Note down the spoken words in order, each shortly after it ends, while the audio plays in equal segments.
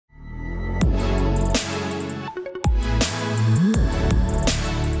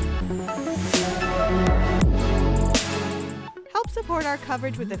our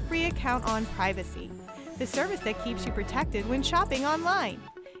coverage with a free account on Privacy, the service that keeps you protected when shopping online.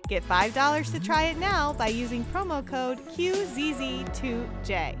 Get $5 to try it now by using promo code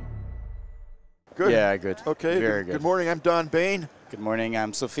QZZ2J. Good. Yeah, good. Okay. Very good. Good morning. I'm Don Bain. Good morning.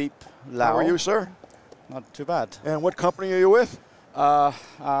 I'm Sophie Lau. How are you, sir? Not too bad. And what company are you with?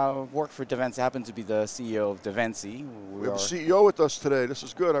 I work for Devency. I happen to be the CEO of Devency. We have a CEO with us today. This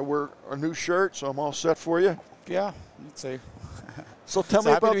is good. I wear a new shirt, so I'm all set for you. Yeah, let's say. So tell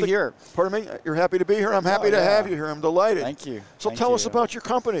me about the here. Pardon me? You're happy to be here? I'm happy to have you here. I'm delighted. Thank you. So tell us about your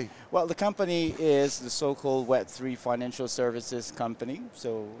company. Well, the company is the so-called Web3 financial services company.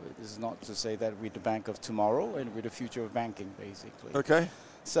 So this is not to say that we're the bank of tomorrow and we're the future of banking, basically. Okay.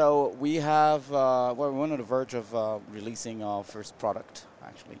 So we have, we're on the verge of releasing our first product,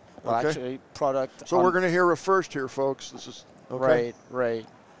 actually. Well, okay. actually, product. So we're going to hear it first here, folks. This is okay. Right.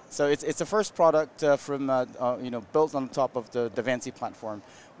 So it's the first product from built on top of the Devency platform.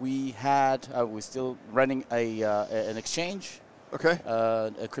 We had we're still running an exchange. Okay.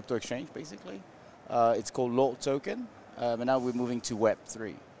 A crypto exchange, basically. It's called Law Token, and now we're moving to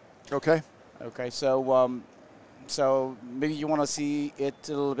Web3. Okay. Okay. So maybe you want to see it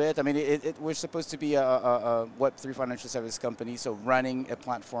a little bit. I mean, we're supposed to be a Web3 financial service company, so running a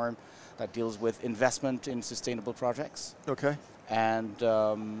platform that deals with investment in sustainable projects. Okay. And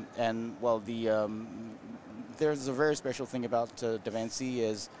well, there's a very special thing about Devency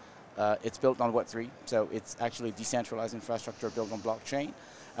is it's built on Web3, so it's actually decentralized infrastructure built on blockchain.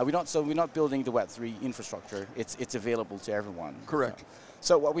 We're not building the Web3 infrastructure. It's available to everyone. Correct.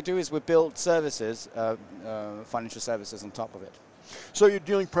 So what we do is we build services, financial services on top of it. So you're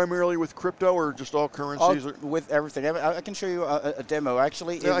dealing primarily with crypto or just all currencies? With everything. I can show you a demo.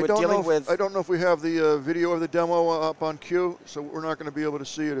 Actually, yeah, we're dealing with... I don't know if we have the video of the demo up on Q, so we're not going to be able to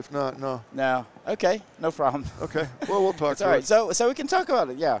see it. If not, no. No. Okay. No problem. Okay. Well, we'll talk about it. So we can talk about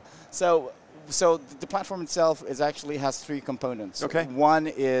it, yeah. So the platform itself has three components. Okay. One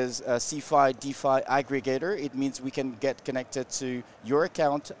is a CeFi DeFi aggregator. It means we can get connected to your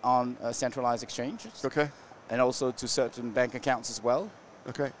account on centralized exchanges. Okay. And also to certain bank accounts as well.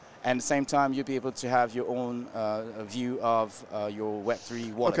 Okay. And at the same time, you'll be able to have your own view of your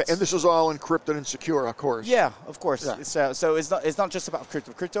Web3 wallet. Okay, and this is all encrypted and secure, of course. Yeah, of course. Yeah. So it's not just about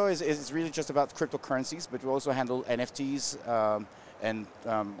crypto. Crypto is really just about cryptocurrencies, but we also handle NFTs and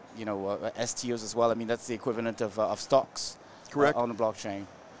STOs as well. I mean, that's the equivalent of stocks. Correct. On the blockchain.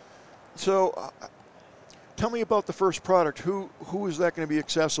 So tell me about the first product. Who is that going to be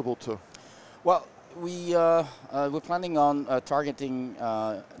accessible to? Well, we're planning on targeting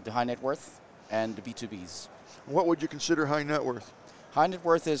the high net worth and the B2Bs. What would you consider high net worth? High net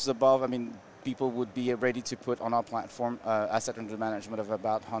worth is above, people would be ready to put on our platform asset under management of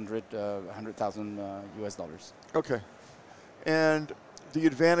about 100,000 US dollars. Okay. And the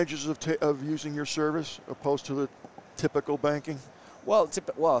advantages of using your service opposed to the typical banking? Well, if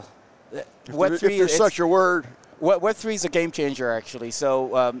there's such a word. Web3 is a game changer, actually.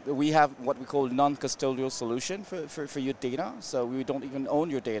 So we have what we call non-custodial solution for your data. So we don't even own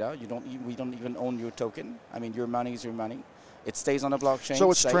your data. We don't even own your token. Your money is your money. It stays on the blockchain.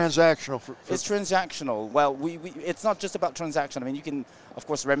 So it's transactional. It's transactional. Well, it's not just about transaction. You can, of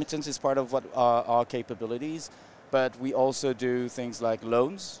course, remittance is part of what our capabilities, but we also do things like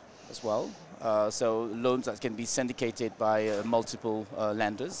loans as well. So loans that can be syndicated by multiple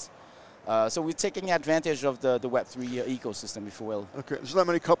lenders. So we're taking advantage of the Web3 ecosystem, if you will. Okay, there's not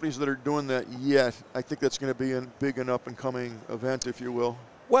many companies that are doing that yet. I think that's going to be a big and up-and-coming event, if you will.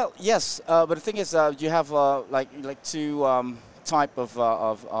 Well, yes, but the thing is, you have like two type of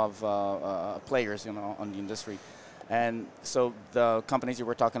players, on the industry, and so the companies you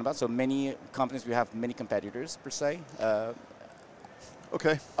were talking about. So many companies, we have many competitors per se.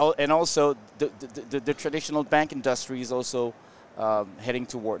 Okay. Oh, and also the traditional bank industry is also heading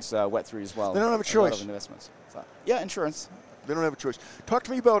towards Web3 as well. They don't have a choice. A lot of investments. So, yeah, insurance. They don't have a choice. Talk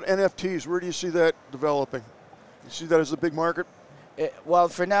to me about NFTs. Where do you see that developing? You see that as a big market? Well,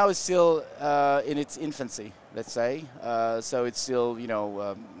 for now, it's still in its infancy, let's say. So it's still,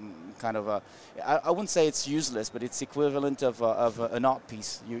 kind of a, I wouldn't say it's useless, but it's equivalent of an art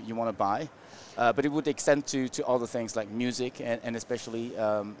piece you want to buy. But it would extend to other things like music and especially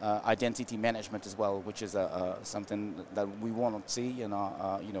identity management as well, which is something that we want to see in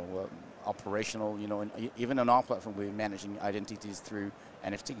our, operational, and even on our platform, we're managing identities through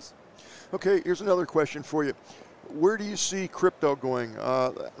NFTs. Okay, here's another question for you. Where do you see crypto going?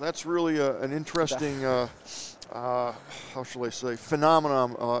 That's really an interesting, how shall I say,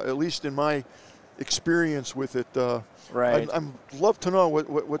 phenomenon, at least in my experience with it. Right. I'd love to know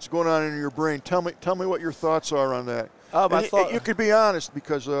what's going on in your brain. Tell me what your thoughts are on that. I thought you could be honest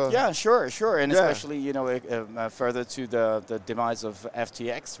because. Yeah, sure, and especially further to the demise of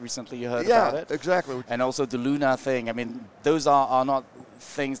FTX. Recently, you heard about it. Yeah, exactly. And also the Luna thing. I mean, those are not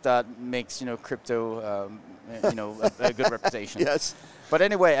things that makes crypto a good reputation. Yes. But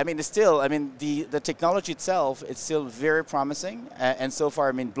anyway, I mean, it's still, I mean, the technology itself, it's still very promising. And so far,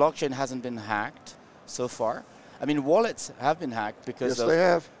 I mean, blockchain hasn't been hacked so far. I mean, wallets have been hacked because yes, they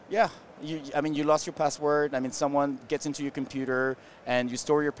have. Yeah. You lost your password. I mean, someone gets into your computer and you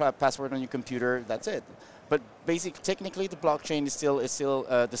store your password on your computer. That's it. But technically, the blockchain is still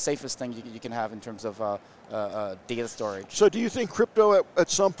the safest thing you can have in terms of data storage. So, do you think crypto at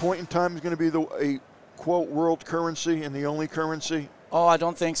some point in time is going to be a quote world currency and the only currency? Oh, I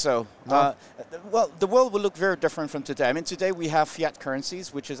don't think so. No? Well, the world will look very different from today. I mean, today we have fiat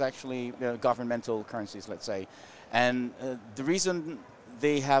currencies, which is actually governmental currencies, let's say. And the reason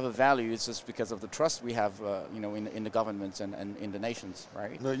they have a value is just because of the trust we have, in the governments and in the nations,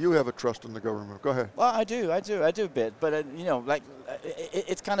 right? No, you have a trust in the government. Go ahead. Well, I do a bit, but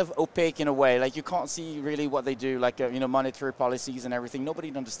it's kind of opaque in a way. Like you can't see really what they do, like monetary policies and everything.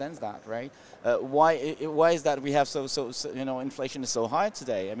 Nobody understands that, right? Why is that we have so inflation is so high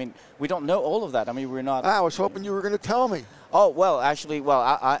today? I mean, we don't know all of that. I mean, we're not. I was hoping you were going to tell me. Oh, well, actually,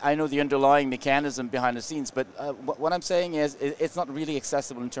 I know the underlying mechanism behind the scenes, but what I'm saying is it's not really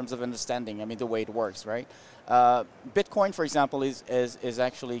accessible in terms of understanding, I mean, the way it works, right? Bitcoin, for example, is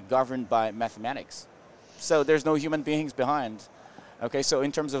actually governed by mathematics. So there's no human beings behind. Okay, so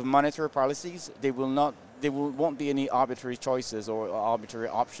in terms of monetary policies, there won't be any arbitrary choices or arbitrary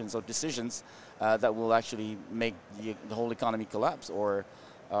options or decisions that will actually make the whole economy collapse or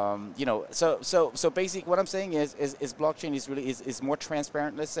so basically what I'm saying is blockchain is more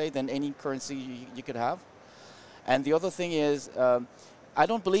transparent, let's say, than any currency you could have. And the other thing is, I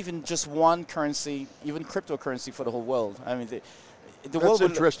don't believe in just one currency, even cryptocurrency for the whole world. I mean, the world.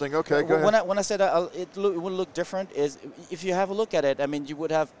 That's interesting. Okay, go ahead. When I said it will look different, is if you have a look at it, I mean, you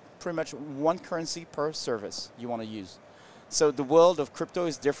would have pretty much one currency per service you want to use. So the world of crypto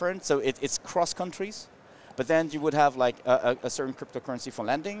is different. So it's cross countries. But then you would have like a certain cryptocurrency for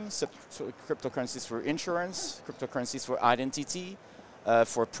lending, cryptocurrencies for insurance, cryptocurrencies for identity,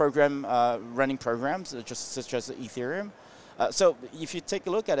 for running programs, such as Ethereum. So if you take a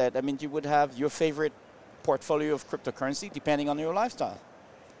look at it, I mean, you would have your favorite portfolio of cryptocurrency depending on your lifestyle,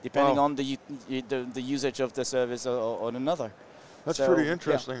 depending on the usage of the service or another. That's pretty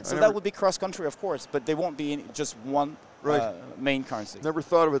interesting. Yeah. So that would be cross-country, of course, but they won't be in just one main currency. Never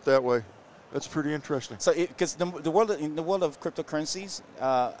thought of it that way. That's pretty interesting. So, because in the world of cryptocurrencies,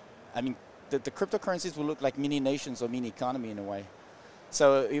 I mean, the cryptocurrencies will look like mini nations or mini economy in a way.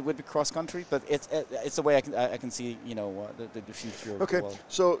 So it would be cross-country, but it's the way I can see the future of the world.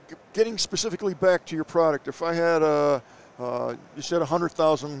 So getting specifically back to your product, if I had you said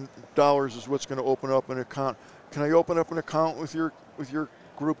 $100,000 is what's going to open up an account. Can I open up an account with your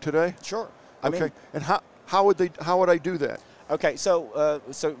group today? Sure. Okay. And how would I do that? Okay, so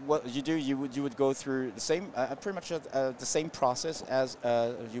what you do, you would go through the same, pretty much the same process as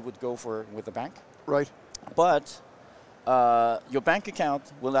you would go with a bank. Right. But your bank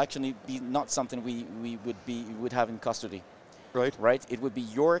account will actually be not something we would have in custody. Right. Right. It would be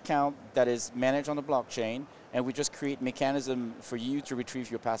your account that is managed on the blockchain, and we just create mechanism for you to retrieve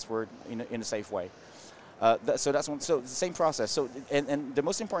your password in a safe way. So that's one. So the same process. So and the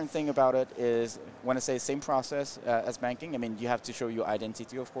most important thing about it is when I say same process as banking, I mean you have to show your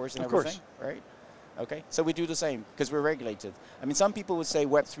identity, of course, and everything, right? Okay. So we do the same because we're regulated. I mean, some people would say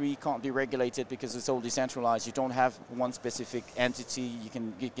Web3 can't be regulated because it's all decentralized. You don't have one specific entity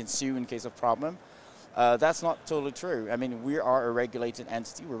you can sue in case of problem. That's not totally true. I mean, we are a regulated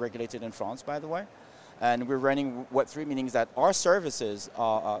entity. We're regulated in France, by the way. And we're running Web3, meaning that our services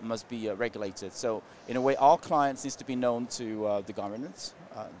must be regulated. So in a way, all clients needs to be known to the governments.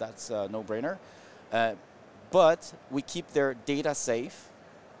 That's a no-brainer. But we keep their data safe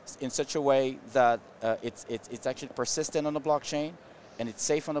in such a way that it's actually persistent on the blockchain, and it's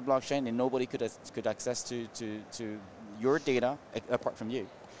safe on the blockchain, and nobody could access to your data apart from you.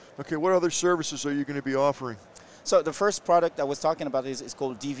 Okay, what other services are you going to be offering? So the first product I was talking about is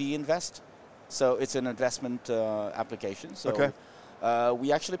called DV Invest. So it's an investment application. So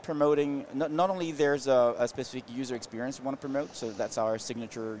we actually promoting, not only there's a specific user experience we want to promote, so that's our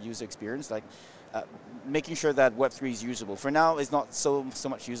signature user experience, like making sure that Web3 is usable. For now, it's not so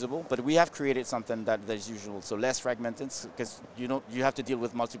much usable, but we have created something that is usable, so less fragmented, because you have to deal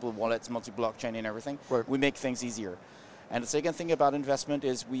with multiple wallets, multi-blockchain and everything. Right. We make things easier. And the second thing about investment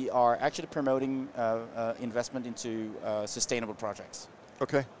is we are actually promoting investment into sustainable projects.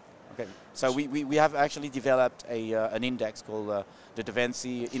 Okay. Okay. So we have actually developed an index called the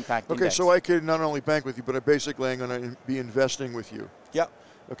Davinci Impact Index. Okay, so I could not only bank with you, but basically I'm going to be investing with you. Yeah.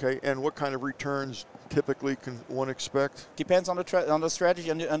 Okay, and what kind of returns typically can one expect? Depends on the strategy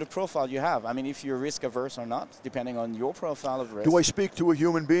and the profile you have. I mean, if you're risk averse or not, depending on your profile of risk. Do I speak to a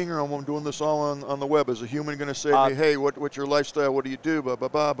human being, or am I doing this all on the web? Is a human going to say to me, hey, what's your lifestyle? What do you do? Blah, blah,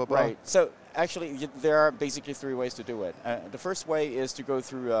 blah, blah, blah. Right. So actually, there are basically 3 ways to do it. The first way is to go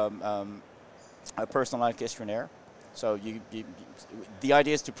through a personalized questionnaire. So the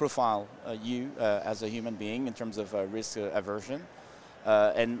idea is to profile you as a human being in terms of risk aversion.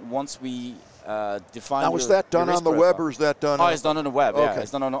 And once we define now, is that done on the web, or is that done? Oh, it's done on the web. Okay. Yeah, it's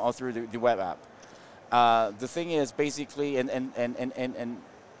done all through the web app. The thing is basically, and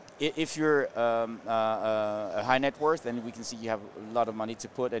if you're a high net worth, and we can see you have a lot of money to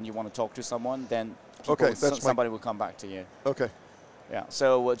put, and you want to talk to someone, then somebody will come back to you. Okay. Yeah.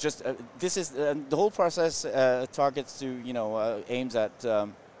 So this is the whole process targets to aims at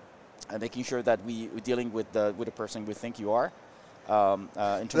making sure that we're dealing with the person we think you are. In terms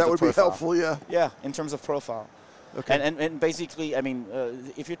that of would profile. be helpful, yeah. Yeah, in terms of profile. Okay. And basically, I mean,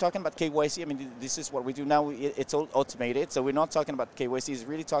 if you're talking about KYC, I mean, this is what we do now. It's all automated, so we're not talking about KYC. It's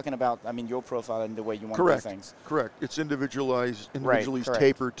really talking about, I mean, your profile and the way you want to do things. Correct. It's individually Correct.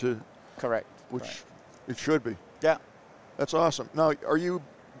 tapered to. Correct. Which it should be. Yeah. That's awesome. Now, are you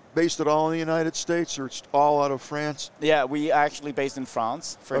based at all in the United States, or it's all out of France? Yeah, we are actually based in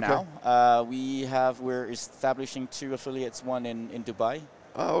France for now. We're establishing 2 affiliates, one in Dubai,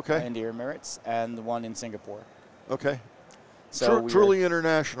 in the Emirates, and one in Singapore. Okay. So truly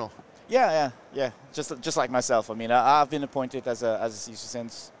international. Yeah. Just like myself. I mean, I've been appointed as a CISO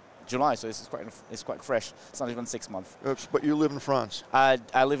since July, so it's quite fresh. It's not even 6 months. But you live in France.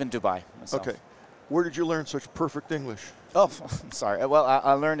 I live in Dubai myself. Okay. Where did you learn such perfect English? Oh, I'm sorry. Well,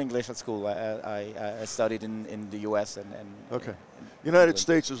 I learned English at school. I studied in the U.S. and okay. United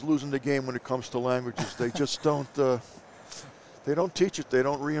States is losing the game when it comes to languages. They just don't. They don't teach it. They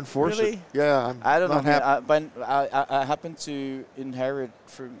don't reinforce it. Yeah, I don't know. But I happen to inherit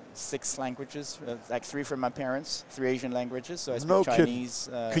from 6 languages, like 3 from my parents, 3 Asian languages. So I speak Chinese.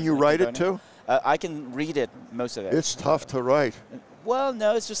 Can you write it too? I can read it, most of it. It's tough to write. Well,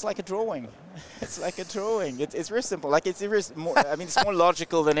 no, it's just like a drawing. It's like a drawing. It's very simple. Like it's more. I mean, it's more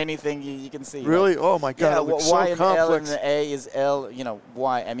logical than anything you can see. Really? Like, oh my God! Yeah, it looks Y so and complex. L and the A is L. You know,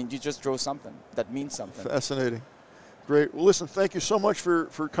 Y. I mean, you just draw something that means something. Fascinating. Great. Well, listen, thank you so much for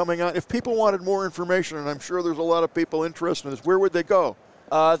coming on. If people wanted more information, and I'm sure there's a lot of people interested in this, where would they go?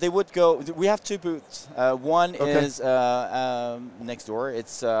 They would go. We have 2 booths. One is next door.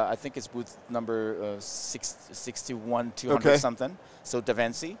 It's I think it's booth number 61, 200 something. So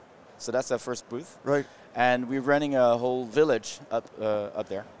Davinci. So that's our first booth. Right. And we're running a whole village up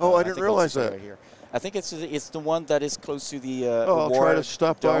there. Oh, I didn't realize that. Right here. I think it's the one that is close to the. I'll try to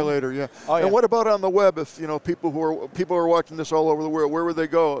stop by later. Yeah. Oh, yeah. And what about on the web? If people who are watching this all over the world, where would they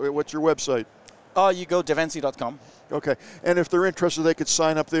go? What's your website? Oh, you go davinci.com. Okay. And if they're interested, they could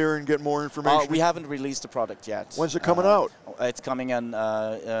sign up there and get more information? We haven't released the product yet. When's it coming out? It's coming in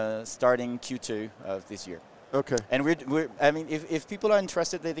starting Q2 of this year. Okay. And I mean, if people are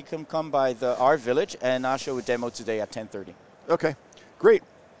interested, they can come by our village, and I'll show a demo today at 10:30. Okay. Great.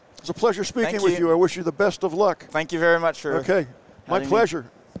 It's a pleasure speaking with you. I wish you the best of luck. Thank you very much for Okay. My pleasure.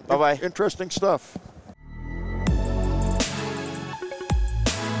 Bye-bye. Interesting stuff.